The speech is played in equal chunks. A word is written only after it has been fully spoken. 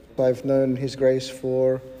I've known His grace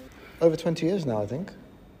for over 20 years now, I think,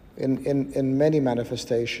 in many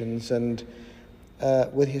manifestations, and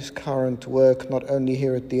with his current work not only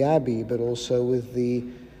here at the Abbey, but also with the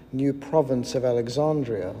new province of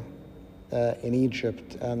Alexandria in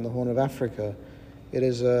Egypt and the Horn of Africa. It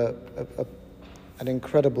is an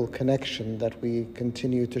incredible connection that we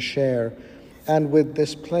continue to share. And with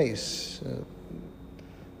this place,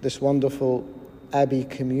 this wonderful Abbey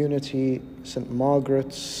community, St.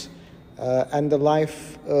 Margaret's, and the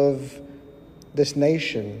life of this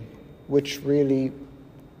nation, which really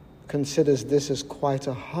considers this as quite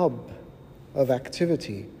a hub of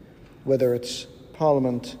activity, whether it's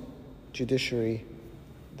Parliament, judiciary,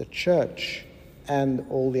 the church, and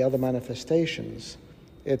all the other manifestations.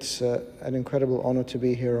 It's an incredible honor to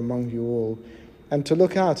be here among you all, and to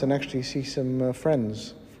look out and actually see some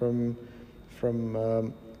friends from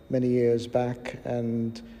many years back,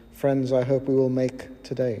 and friends I hope we will make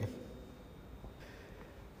today.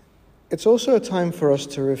 It's also a time for us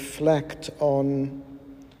to reflect on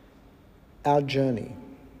our journey.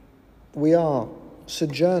 We are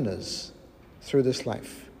sojourners through this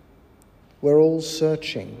life. We're all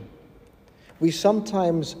searching. We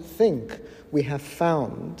sometimes think we have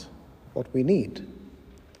found what we need,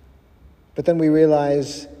 but then we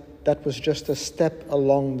realize that was just a step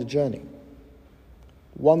along the journey.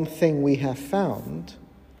 One thing we have found,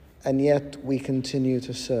 and yet we continue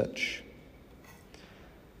to search.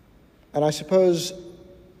 And I suppose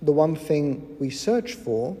the one thing we search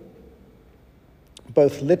for,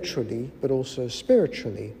 both literally but also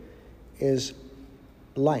spiritually, is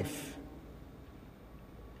life.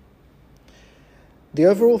 The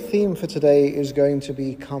overall theme for today is going to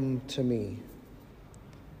be "Come to Me."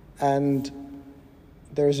 And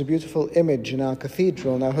there is a beautiful image in our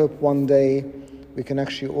cathedral, and I hope one day we can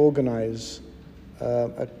actually organize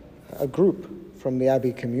a group from the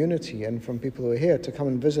Abbey community and from people who are here to come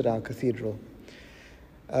and visit our cathedral.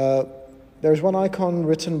 There's one icon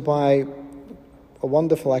written by a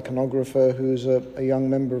wonderful iconographer who's a young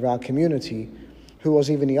member of our community, who was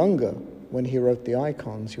even younger when he wrote the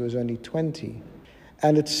icons. He was only 20.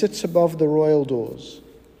 And it sits above the royal doors.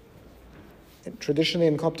 Traditionally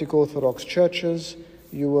in Coptic Orthodox churches,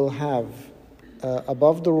 you will have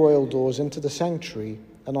above the royal doors into the sanctuary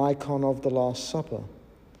an icon of the Last Supper.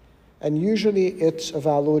 And usually it's of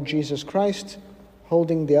our Lord Jesus Christ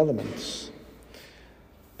holding the elements.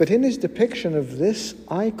 But in his depiction of this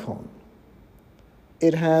icon,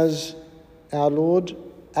 it has our Lord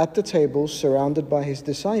at the table surrounded by his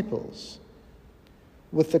disciples,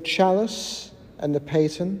 with the chalice and the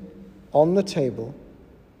paten on the table,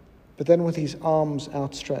 but then with his arms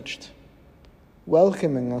outstretched,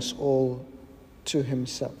 welcoming us all to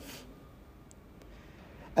himself.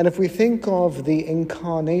 And if we think of the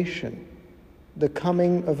incarnation, the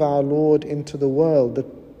coming of our Lord into the world, the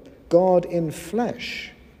God in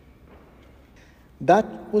flesh,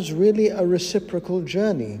 that was really a reciprocal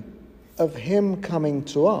journey of him coming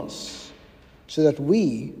to us so that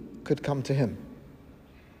we could come to him.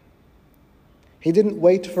 He didn't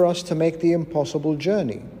wait for us to make the impossible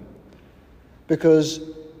journey, because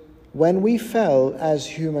when we fell as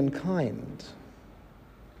humankind,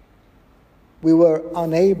 we were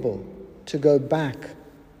unable to go back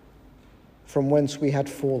from whence we had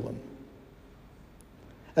fallen.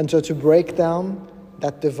 And so to break down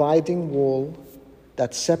that dividing wall,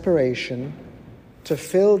 that separation, to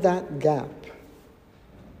fill that gap,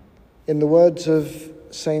 in the words of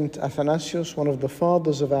Saint Athanasius, one of the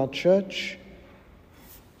fathers of our church,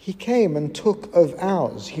 he came and took of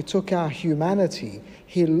ours. He took our humanity.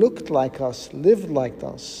 He looked like us, lived like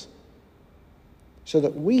us, so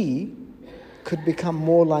that we could become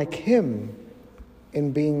more like him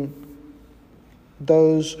in being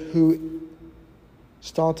those who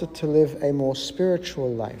started to live a more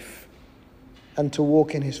spiritual life and to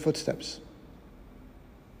walk in his footsteps.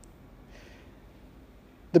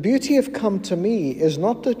 The beauty of "Come to Me" is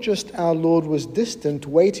not that just our Lord was distant,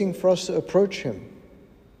 waiting for us to approach him,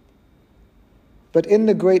 but in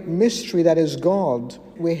the great mystery that is God,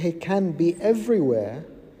 where he can be everywhere,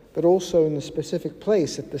 but also in a specific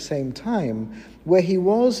place at the same time, where he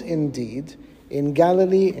was indeed in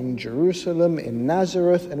Galilee, in Jerusalem, in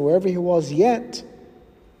Nazareth, and wherever he was, yet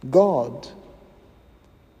God.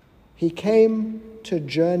 He came to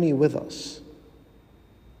journey with us.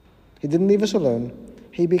 He didn't leave us alone.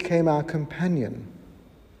 He became our companion.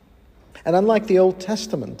 And unlike the Old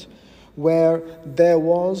Testament, where there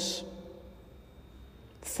was,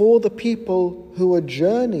 for the people who were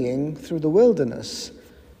journeying through the wilderness,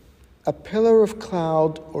 a pillar of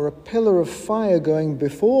cloud or a pillar of fire going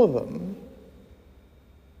before them,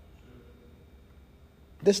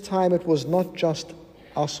 This time it was not just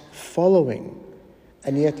us following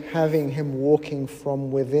and yet having him walking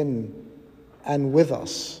from within and with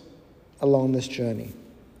us along this journey.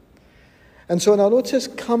 And so when our Lord says,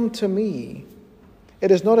 "Come to me,"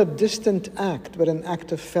 it is not a distant act, but an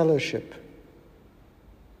act of fellowship.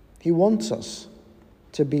 He wants us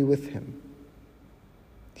to be with him.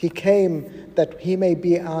 He came that he may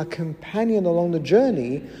be our companion along the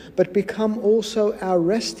journey, but become also our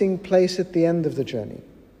resting place at the end of the journey.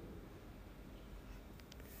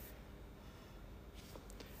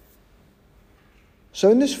 So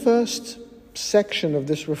in this first section of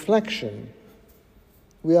this reflection,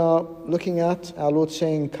 we are looking at our Lord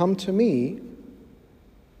saying, "Come to me,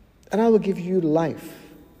 and I will give you life."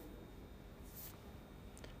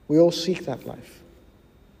 We all seek that life.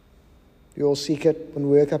 We all seek it when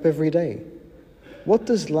we wake up every day. What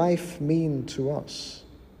does life mean to us?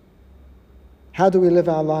 How do we live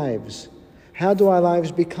our lives? How do our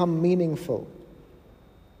lives become meaningful?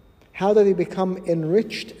 How do they become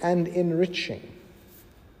enriched and enriching?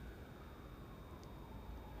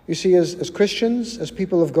 You see, as Christians, as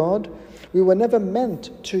people of God, we were never meant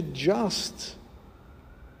to just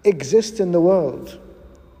exist in the world.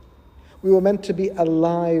 We were meant to be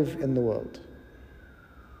alive in the world.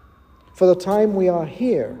 For the time we are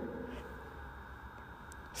here,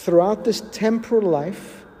 throughout this temporal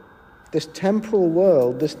life, this temporal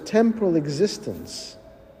world, this temporal existence,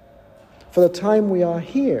 for the time we are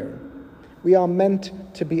here, we are meant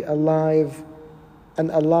to be alive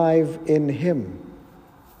and alive in him,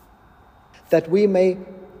 that we may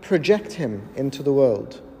project him into the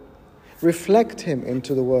world, reflect him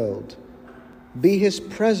into the world, be his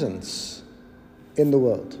presence in the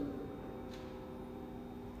world.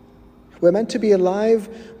 We're meant to be alive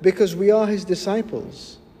because we are his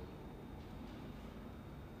disciples.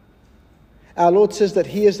 Our Lord says that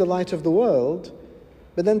he is the light of the world,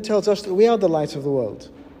 but then tells us that we are the light of the world.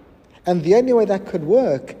 And the only way that could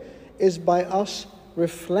work is by us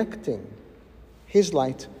reflecting his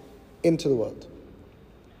light into the world.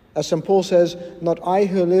 As St. Paul says, "Not I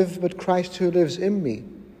who live, but Christ who lives in me."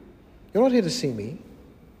 You're not here to see me.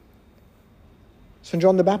 St.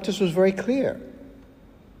 John the Baptist was very clear.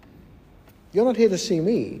 You're not here to see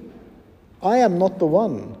me. I am not the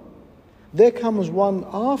one. There comes one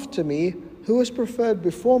after me who is preferred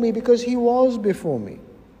before me because he was before me.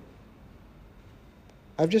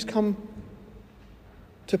 I've just come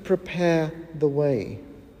to prepare the way.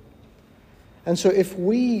 And so if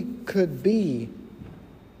we could be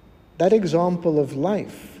that example of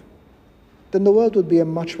life, then the world would be a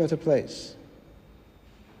much better place.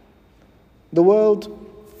 The world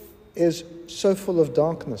is so full of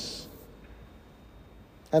darkness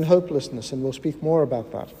and hopelessness, and we'll speak more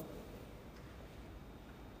about that.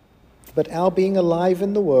 But our being alive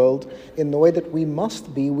in the world, in the way that we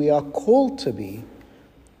must be, we are called to be,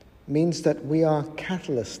 means that we are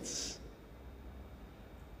catalysts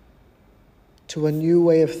to a new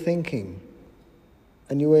way of thinking,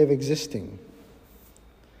 a new way of existing.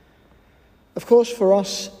 Of course, for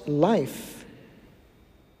us, life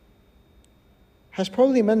has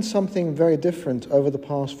probably meant something very different over the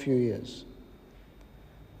past few years.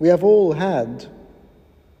 We have all had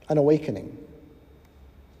an awakening.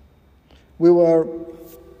 We were,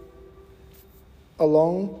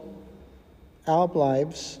 along our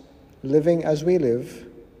lives, living as we live.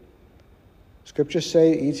 Scriptures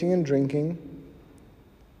say eating and drinking.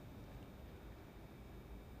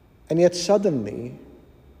 And yet suddenly,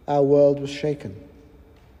 our world was shaken.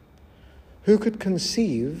 Who could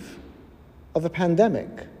conceive of a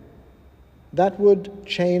pandemic that would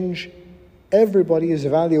change everybody's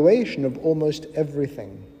evaluation of almost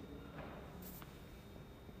everything?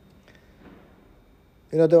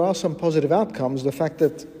 You know, there are some positive outcomes. The fact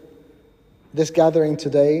that this gathering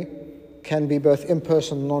today can be both in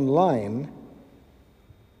person and online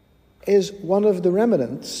is one of the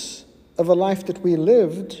remnants of a life that we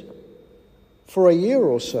lived for a year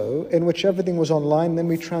or so, in which everything was online. Then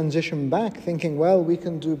we transitioned back thinking, well, we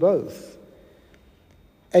can do both.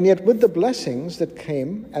 And yet with the blessings that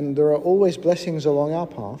came, and there are always blessings along our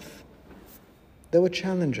path, there were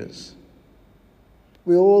challenges.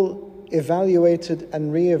 We all evaluated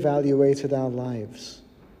and re-evaluated our lives.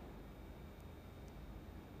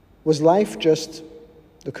 Was life just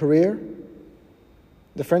the career,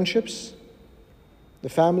 the friendships, the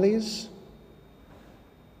families?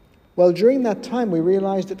 Well, during that time we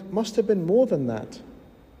realized it must have been more than that,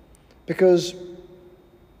 because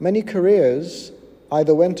many careers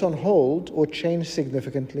either went on hold or changed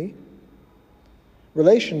significantly.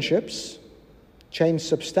 Relationships changed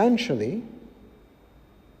substantially,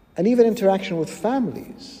 and even interaction with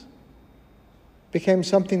families became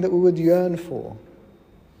something that we would yearn for.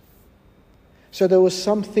 So there was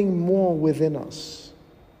something more within us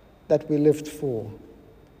that we lived for.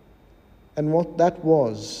 And what that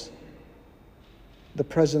was, the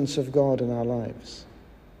presence of God in our lives.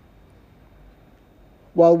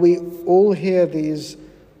 While we all hear these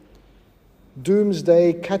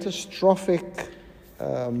doomsday, catastrophic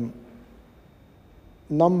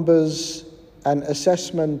numbers and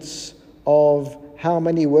assessments of how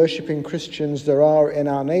many worshipping Christians there are in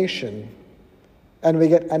our nation, and we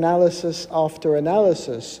get analysis after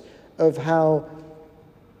analysis of how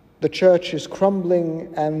the church is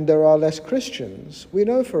crumbling and there are less Christians, we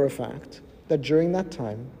know for a fact that during that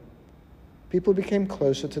time, people became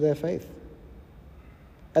closer to their faith.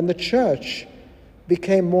 And the church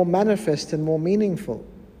became more manifest and more meaningful.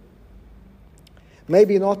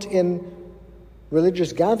 Maybe not in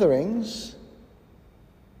religious gatherings,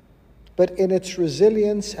 but in its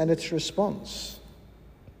resilience and its response.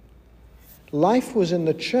 Life was in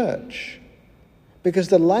the church because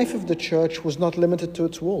the life of the church was not limited to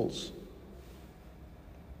its walls.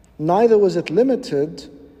 Neither was it limited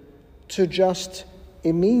to just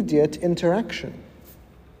immediate interaction.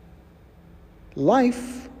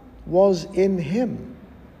 Life was in Him,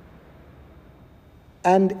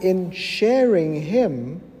 and in sharing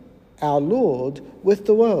Him, our Lord, with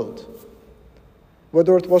the world.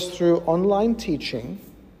 Whether it was through online teaching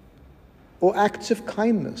or acts of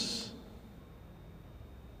kindness,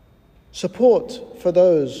 support for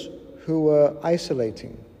those who were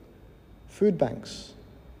isolating, food banks,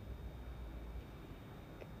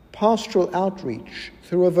 pastoral outreach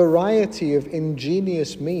through a variety of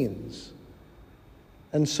ingenious means,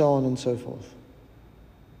 and so on and so forth.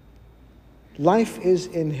 Life is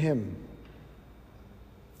in Him.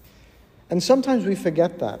 And sometimes we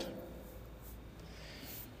forget that.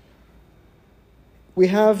 We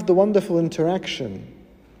have the wonderful interaction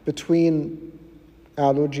between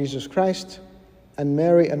our Lord Jesus Christ and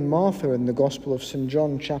Mary and Martha in the Gospel of St.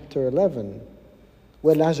 John chapter 11,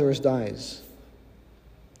 where Lazarus dies.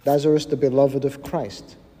 Lazarus, the beloved of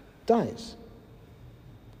Christ, dies.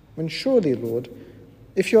 I mean, surely, Lord,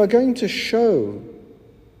 if you are going to show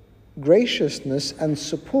graciousness and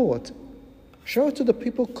support, show it to the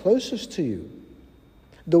people closest to you,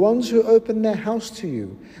 the ones who open their house to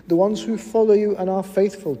you, the ones who follow you and are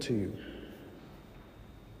faithful to you.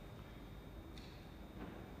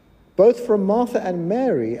 Both from Martha and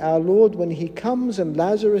Mary, our Lord, when He comes and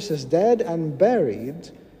Lazarus is dead and buried,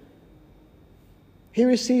 He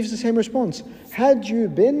receives the same response. Had you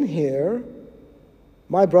been here,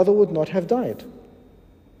 my brother would not have died.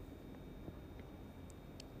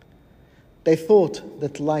 They thought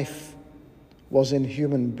that life was in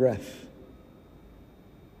human breath.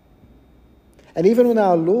 And even when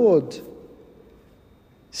our Lord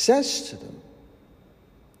says to them,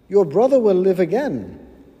 your brother will live again,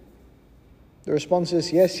 the response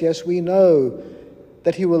is, yes, we know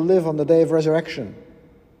that he will live on the day of resurrection.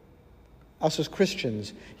 Us as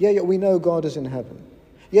Christians, yeah, we know God is in heaven.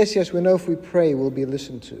 Yes, we know if we pray we'll be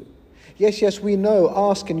listened to. Yes, we know,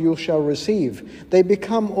 ask and you shall receive. They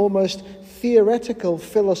become almost theoretical,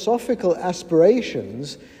 philosophical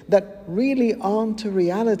aspirations that really aren't a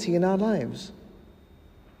reality in our lives.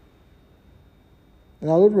 And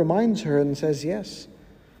our Lord reminds her and says, yes,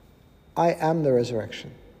 I am the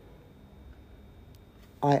resurrection.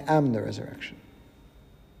 I am the resurrection.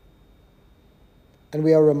 And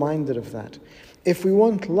we are reminded of that. If we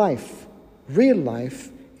want life, real life,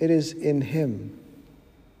 it is in Him.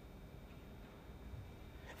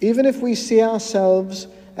 Even if we see ourselves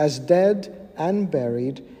as dead and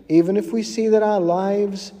buried, even if we see that our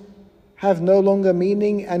lives have no longer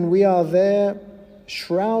meaning and we are there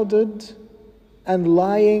shrouded and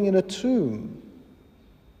lying in a tomb,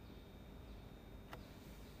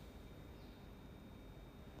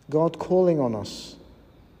 God calling on us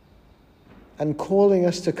and calling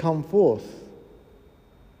us to come forth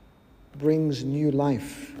brings new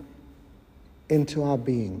life into our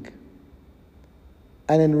being.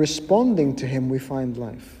 And in responding to Him, we find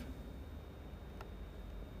life.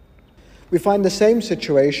 We find the same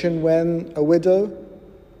situation when a widow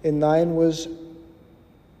in Nain was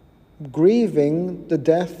grieving the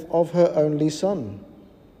death of her only son.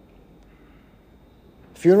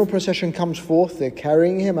 Funeral procession comes forth, they're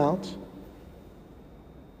carrying him out.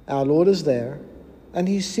 Our Lord is there, and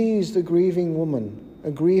He sees the grieving woman,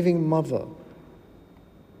 a grieving mother.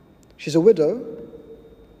 She's a widow,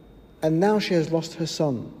 and now she has lost her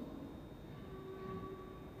son.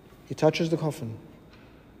 He touches the coffin,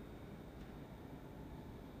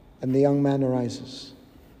 and the young man arises,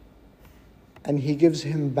 and He gives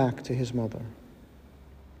him back to his mother.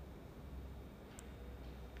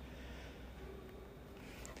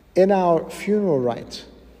 In our funeral rite,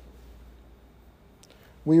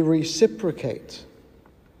 we reciprocate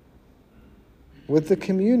with the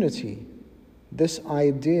community this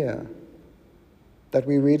idea that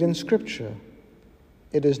we read in Scripture.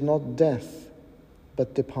 It is not death,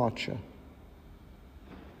 but departure.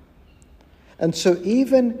 And so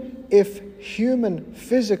even if human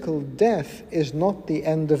physical death is not the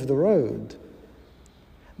end of the road,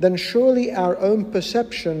 then surely our own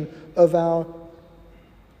perception of our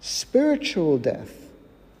spiritual death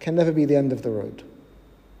can never be the end of the road.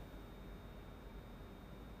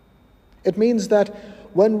 It means that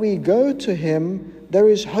when we go to Him, there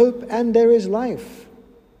is hope and there is life.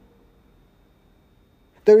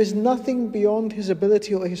 There is nothing beyond His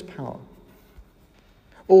ability or His power.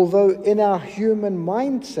 Although in our human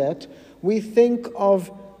mindset, we think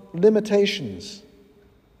of limitations.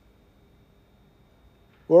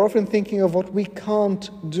 We're often thinking of what we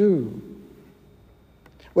can't do.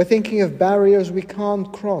 We're thinking of barriers we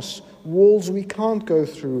can't cross, walls we can't go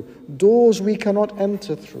through, doors we cannot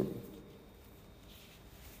enter through.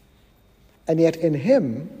 And yet in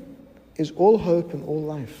Him is all hope and all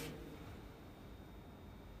life.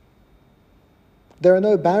 There are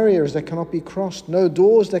no barriers that cannot be crossed, no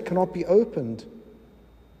doors that cannot be opened,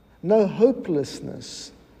 no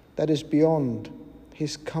hopelessness that is beyond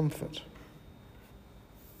His comfort.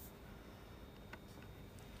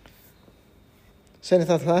 St.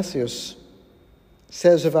 Athanasius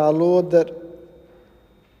says of our Lord that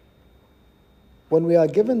when we are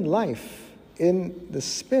given life in the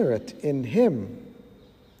Spirit, in Him,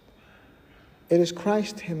 it is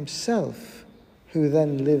Christ Himself who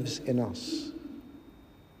then lives in us.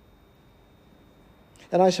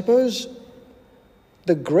 And I suppose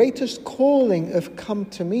the greatest calling of come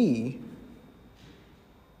to me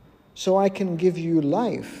so I can give you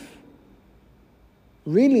life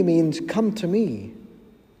really means come to me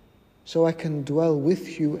so I can dwell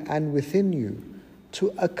with you and within you,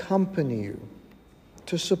 to accompany you,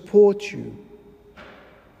 to support you,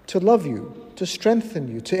 to love you, to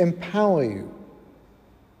strengthen you, to empower you,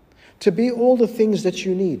 to be all the things that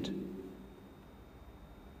you need.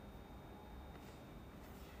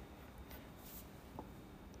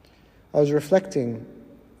 I was reflecting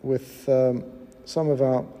with some of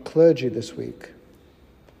our clergy this week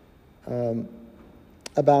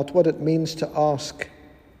about what it means to ask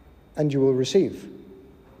and you will receive.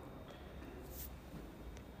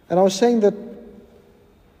 And I was saying that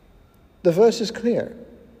the verse is clear.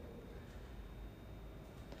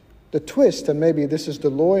 The twist, and maybe this is the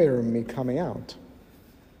lawyer in me coming out,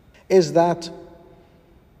 is that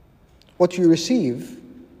what you receive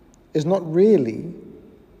is not really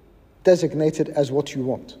designated as what you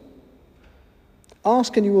want.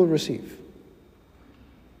 Ask and you will receive.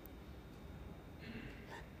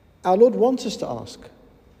 Our Lord wants us to ask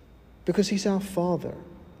because He's our Father.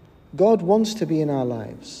 God wants to be in our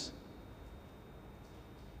lives.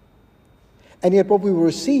 And yet what we will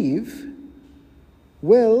receive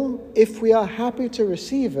will, if we are happy to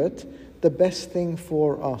receive it, the best thing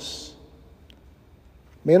for us.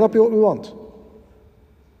 May not be what we want.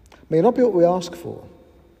 May not be what we ask for.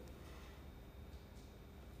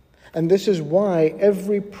 And this is why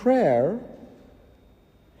every prayer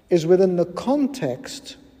is within the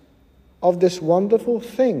context of this wonderful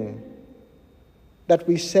thing that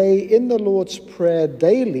we say in the Lord's Prayer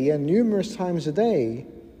daily and numerous times a day,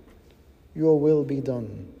 your will be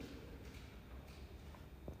done.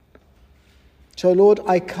 So Lord,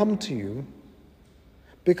 I come to you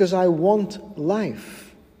because I want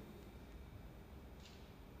life.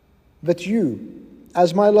 That you,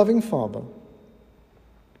 as my loving Father,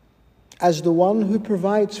 as the one who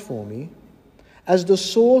provides for me, as the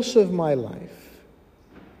source of my life,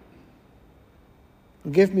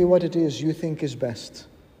 give me what it is you think is best.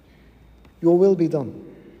 Your will be done.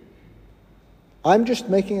 I'm just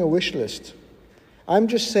making a wish list. I'm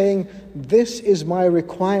just saying, this is my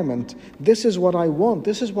requirement. This is what I want.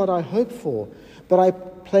 This is what I hope for. But I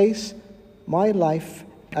place my life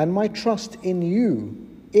and my trust in you,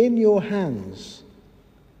 in your hands.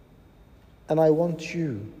 And I want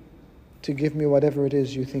you to give me whatever it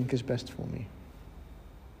is you think is best for me.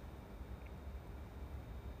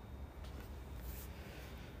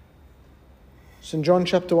 St. John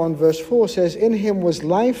chapter 1 verse 4 says, in Him was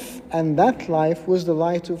life, and that life was the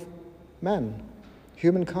light of man,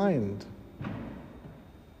 humankind.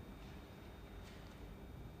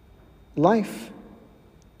 Life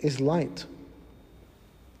is light.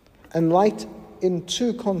 And light in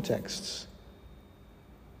two contexts.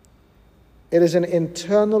 It is an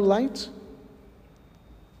internal light,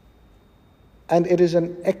 and it is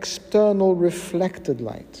an external reflected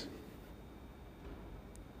light.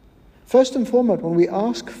 First and foremost, when we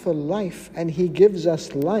ask for life and he gives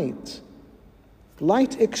us light,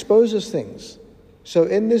 light exposes things. So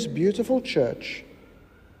in this beautiful church,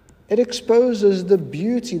 it exposes the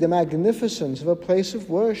beauty, the magnificence of a place of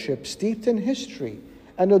worship steeped in history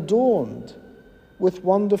and adorned with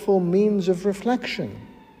wonderful means of reflection.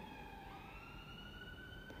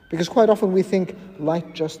 Because quite often we think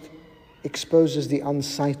light just exposes the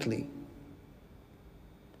unsightly.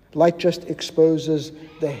 Light just exposes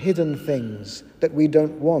the hidden things that we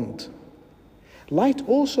don't want. Light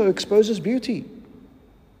also exposes beauty.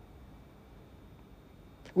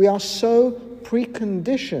 We are so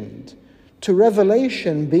preconditioned to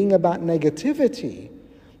revelation being about negativity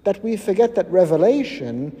that we forget that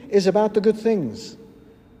revelation is about the good things.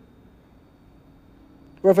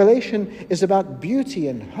 Revelation is about beauty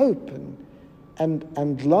and hope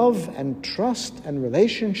and love and trust and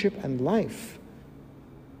relationship and life.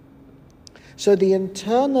 So the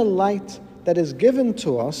internal light that is given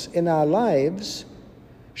to us in our lives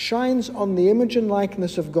shines on the image and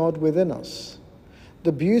likeness of God within us,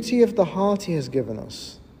 the beauty of the heart he has given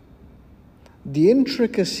us, the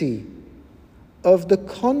intricacy of the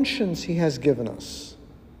conscience he has given us,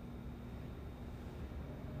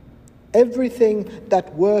 everything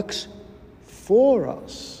that works for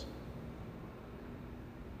us,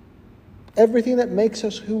 everything that makes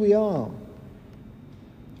us who we are,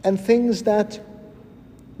 and things that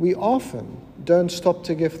we often don't stop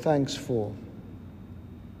to give thanks for.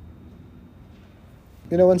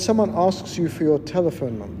 You know, when someone asks you for your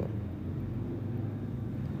telephone number,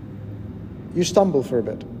 you stumble for a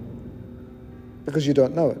bit because you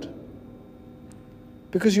don't know it.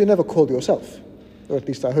 Because you never called yourself, or at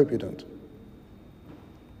least I hope you don't.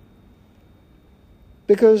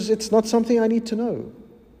 Because it's not something I need to know.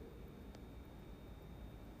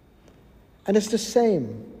 And it's the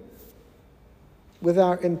same with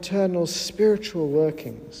our internal spiritual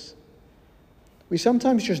workings. We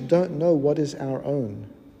sometimes just don't know what is our own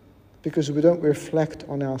because we don't reflect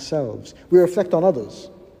on ourselves. We reflect on others.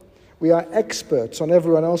 We are experts on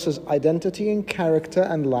everyone else's identity and character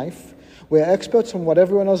and life. We are experts on what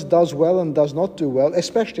everyone else does well and does not do well,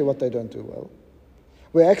 especially what they don't do well.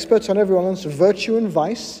 We are experts on everyone else's virtue and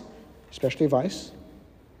vice, especially vice.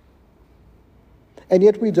 And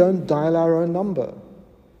yet we don't dial our own number.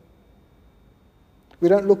 We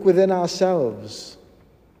don't look within ourselves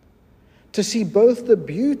to see both the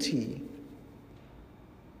beauty,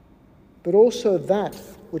 but also that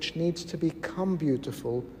which needs to become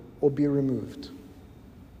beautiful or be removed.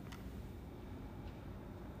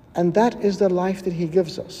 And that is the life that he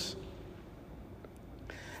gives us.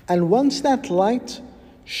 And once that light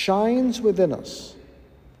shines within us,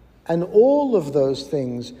 and all of those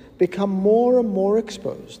things become more and more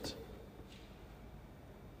exposed,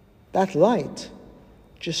 that light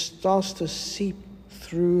just starts to seep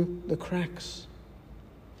through the cracks.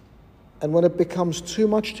 And when it becomes too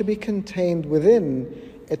much to be contained within,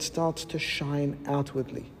 it starts to shine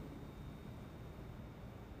outwardly.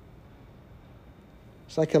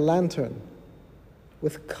 It's like a lantern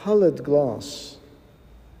with colored glass.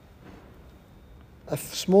 A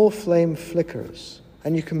small flame flickers,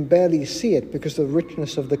 and you can barely see it because of the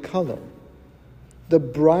richness of the color. The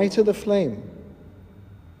brighter the flame,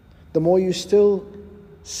 the more you still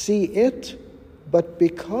see it, but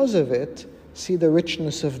because of it, see the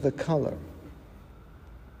richness of the color.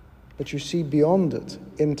 But you see beyond it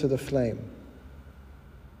into the flame.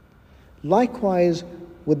 Likewise,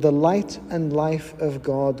 with the light and life of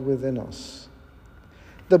God within us.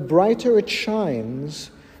 The brighter it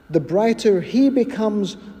shines, the brighter he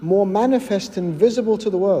becomes more manifest and visible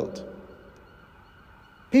to the world.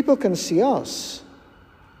 People can see us,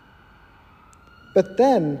 but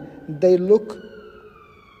then they look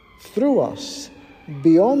through us,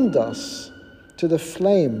 beyond us, to the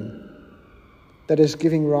flame that is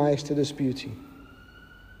giving rise to this beauty.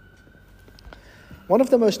 One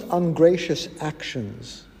of the most ungracious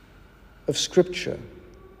actions of Scripture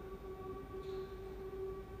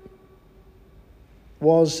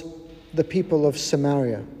was the people of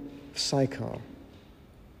Samaria, of Sychar.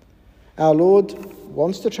 Our Lord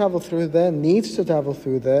wants to travel through there, needs to travel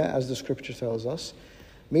through there, as the Scripture tells us,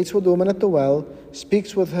 meets with the woman at the well,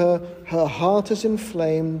 speaks with her, her heart is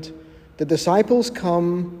inflamed, the disciples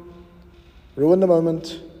come, ruin the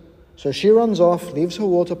moment, so she runs off, leaves her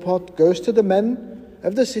water pot, goes to the men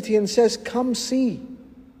of the city and says, come see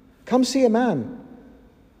a man.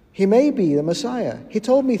 He may be the Messiah. He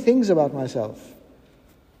told me things about myself.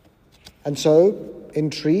 And so,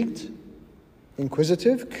 intrigued,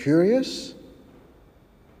 inquisitive, curious,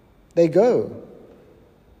 they go.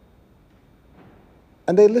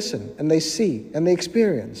 And they listen, and they see, and they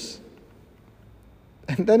experience.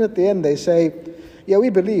 And then at the end they say, yeah, we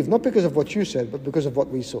believe, not because of what you said, but because of what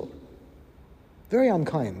we saw. Very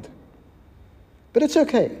unkind. But it's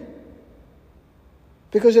okay.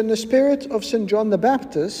 Because in the spirit of St. John the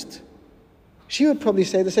Baptist, she would probably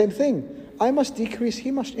say the same thing. I must decrease,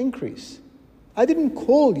 he must increase. I didn't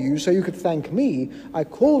call you so you could thank me. I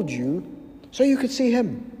called you so you could see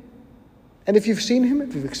him. And if you've seen him,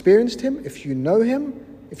 if you've experienced him, if you know him,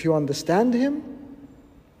 if you understand him,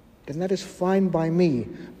 then that is fine by me.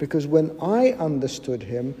 Because when I understood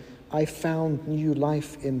him, I found new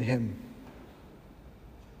life in him.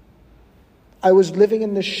 I was living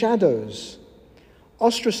in the shadows,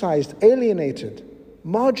 ostracized, alienated,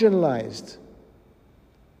 marginalized.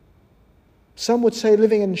 Some would say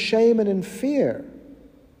living in shame and in fear.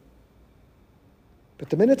 But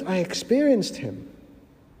the minute I experienced him,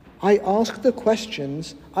 I asked the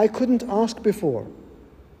questions I couldn't ask before.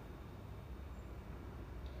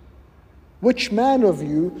 Which man of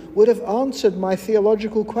you would have answered my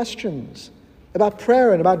theological questions about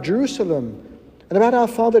prayer and about Jerusalem and about our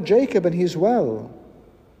father Jacob and his well?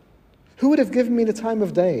 Who would have given me the time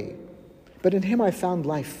of day? But in him I found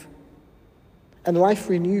life, and life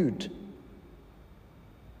renewed.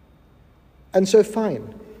 And so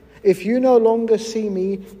fine. If you no longer see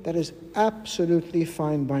me, that is absolutely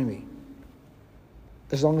fine by me.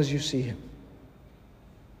 As long as you see him.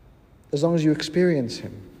 As long as you experience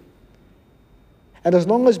him. And as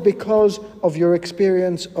long as because of your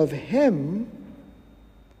experience of him,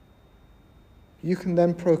 you can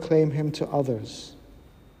then proclaim him to others.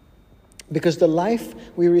 Because the life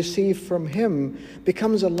we receive from him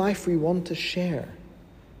becomes a life we want to share.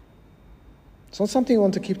 It's not something we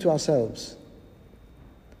want to keep to ourselves.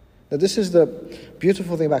 Now, this is the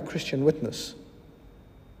beautiful thing about Christian witness.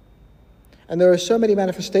 And there are so many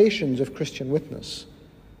manifestations of Christian witness.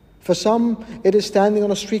 For some, it is standing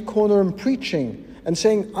on a street corner and preaching and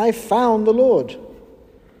saying, I found the Lord.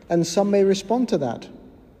 And some may respond to that.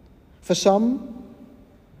 For some,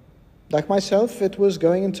 like myself, it was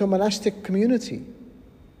going into a monastic community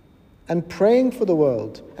and praying for the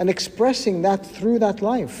world and expressing that through that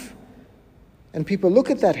life. And people look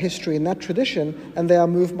at that history and that tradition and they are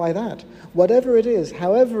moved by that. Whatever it is,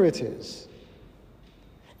 however it is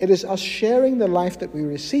us sharing the life that we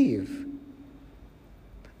receive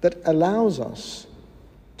that allows us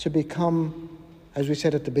to become, as we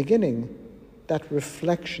said at the beginning, that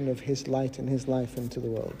reflection of his light and his life into the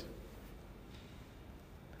world.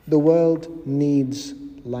 The world needs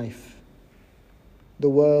life. The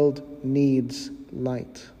world needs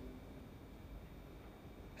light.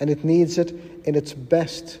 And it needs it in its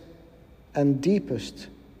best and deepest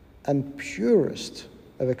and purest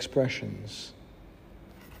of expressions.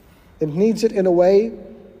 It needs it in a way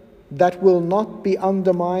that will not be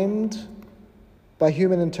undermined by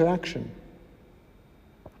human interaction.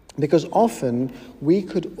 Because often we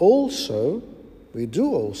do also,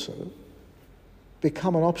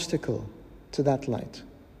 become an obstacle to that light.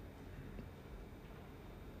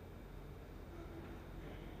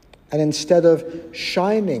 And instead of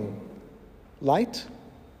shining light,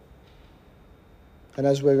 and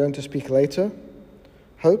as we're going to speak later,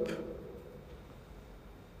 hope,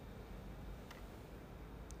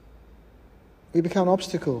 we become an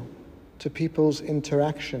obstacle to people's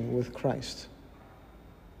interaction with Christ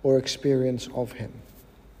or experience of him.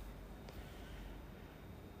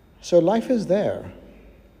 So life is there,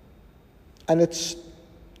 and it's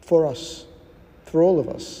for us, for all of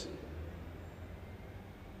us.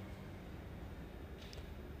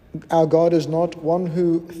 Our God is not one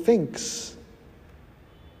who thinks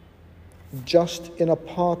just in a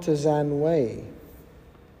partisan way.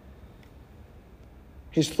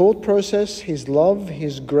 His thought process, his love,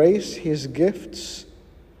 his grace, his gifts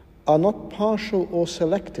are not partial or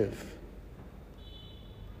selective.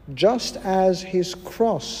 Just as his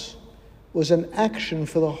cross was an action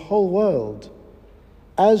for the whole world,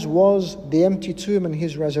 as was the empty tomb and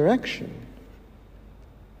his resurrection,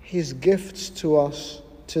 his gifts to us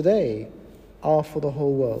today are for the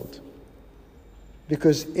whole world.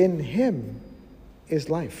 Because in him is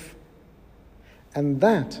life. And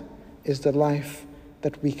that is the life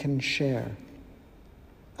that we can share.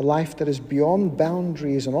 A life that is beyond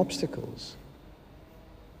boundaries and obstacles.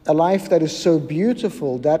 A life that is so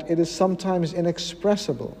beautiful that it is sometimes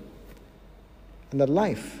inexpressible. And a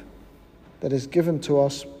life that is given to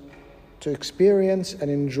us to experience and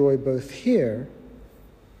enjoy both here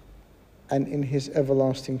and in his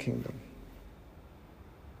everlasting kingdom.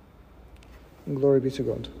 And glory be to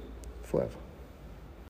God forever.